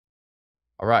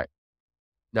All right.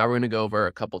 Now we're going to go over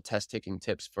a couple test taking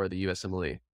tips for the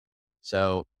USMLE.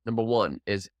 So, number one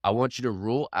is I want you to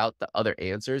rule out the other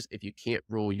answers if you can't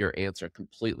rule your answer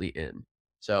completely in.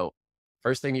 So,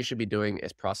 first thing you should be doing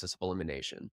is process of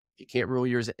elimination. If you can't rule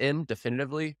yours in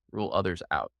definitively, rule others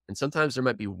out. And sometimes there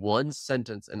might be one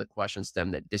sentence in the question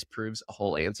stem that disproves a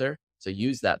whole answer. So,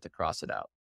 use that to cross it out.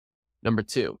 Number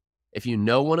two, if you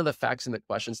know one of the facts in the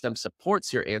question stem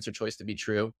supports your answer choice to be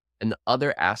true, and the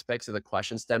other aspects of the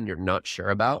question stem you're not sure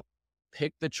about,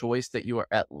 pick the choice that you are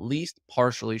at least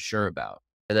partially sure about.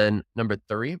 And then number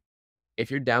three, if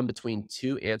you're down between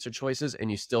two answer choices and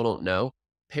you still don't know,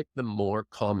 pick the more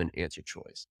common answer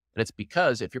choice. And it's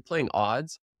because if you're playing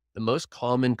odds, the most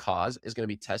common cause is going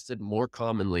to be tested more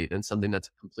commonly than something that's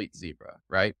a complete zebra,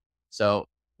 right? So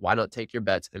why not take your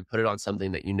bets and put it on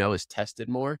something that you know is tested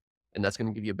more? And that's going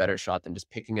to give you a better shot than just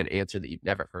picking an answer that you've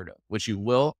never heard of, which you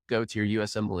will go to your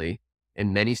USMLE.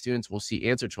 And many students will see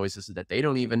answer choices that they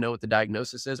don't even know what the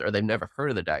diagnosis is or they've never heard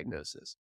of the diagnosis.